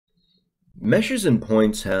Meshes and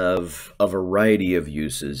points have a variety of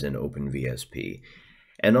uses in OpenVSP,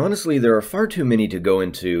 and honestly there are far too many to go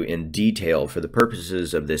into in detail for the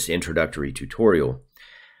purposes of this introductory tutorial,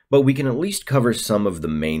 but we can at least cover some of the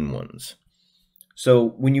main ones. So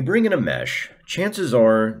when you bring in a mesh, chances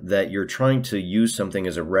are that you're trying to use something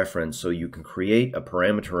as a reference so you can create a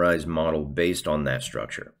parameterized model based on that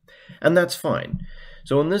structure, and that's fine.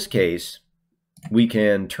 So in this case, we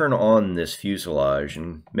can turn on this fuselage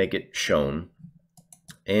and make it shown.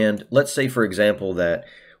 And let's say, for example, that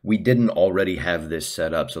we didn't already have this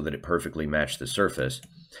set up so that it perfectly matched the surface.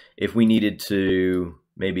 If we needed to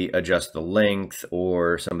maybe adjust the length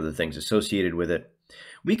or some of the things associated with it,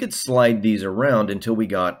 we could slide these around until we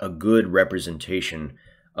got a good representation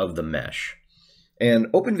of the mesh. And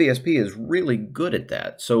OpenVSP is really good at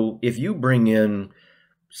that. So if you bring in,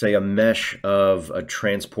 say, a mesh of a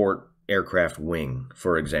transport aircraft wing,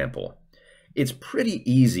 for example, it's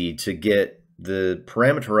pretty easy to get the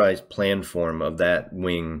parameterized plan form of that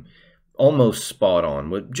wing almost spot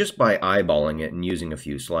on just by eyeballing it and using a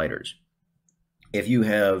few sliders. If you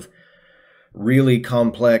have really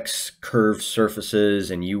complex curved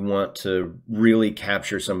surfaces and you want to really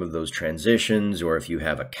capture some of those transitions, or if you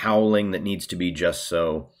have a cowling that needs to be just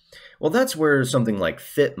so, well, that's where something like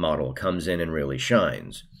Fit Model comes in and really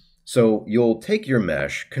shines. So you'll take your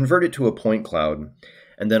mesh, convert it to a point cloud,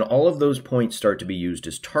 and then all of those points start to be used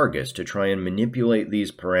as targets to try and manipulate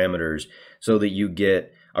these parameters so that you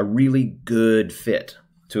get a really good fit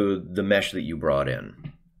to the mesh that you brought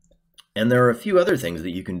in. And there are a few other things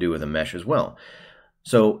that you can do with a mesh as well.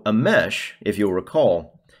 So a mesh, if you'll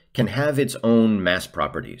recall, can have its own mass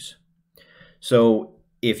properties. So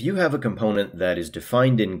if you have a component that is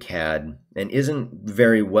defined in CAD and isn't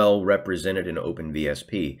very well represented in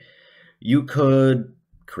OpenVSP, you could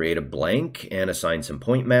create a blank and assign some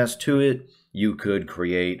point mass to it. You could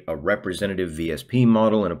create a representative VSP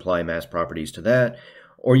model and apply mass properties to that.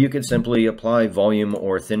 Or you could simply apply volume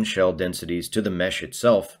or thin shell densities to the mesh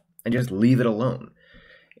itself and just leave it alone.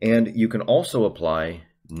 And you can also apply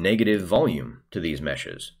negative volume to these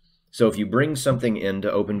meshes. So if you bring something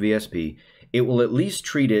into OpenVSP, it will at least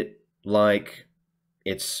treat it like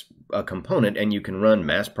it's a component, and you can run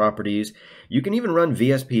mass properties. You can even run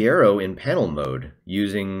VSP Aero in panel mode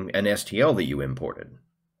using an STL that you imported.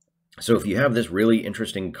 So if you have this really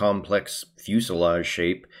interesting complex fuselage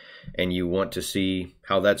shape and you want to see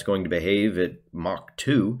how that's going to behave at Mach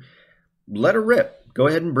 2, let her rip. Go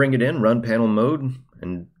ahead and bring it in, run panel mode,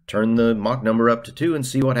 and turn the Mach number up to 2 and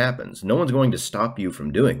see what happens. No one's going to stop you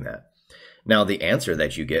from doing that. Now, the answer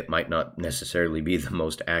that you get might not necessarily be the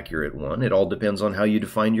most accurate one. It all depends on how you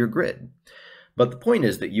define your grid. But the point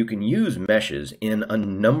is that you can use meshes in a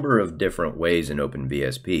number of different ways in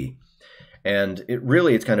OpenVSP. And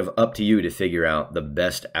it's kind of up to you to figure out the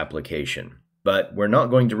best application. But we're not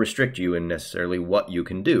going to restrict you in necessarily what you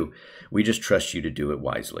can do. We just trust you to do it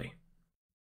wisely.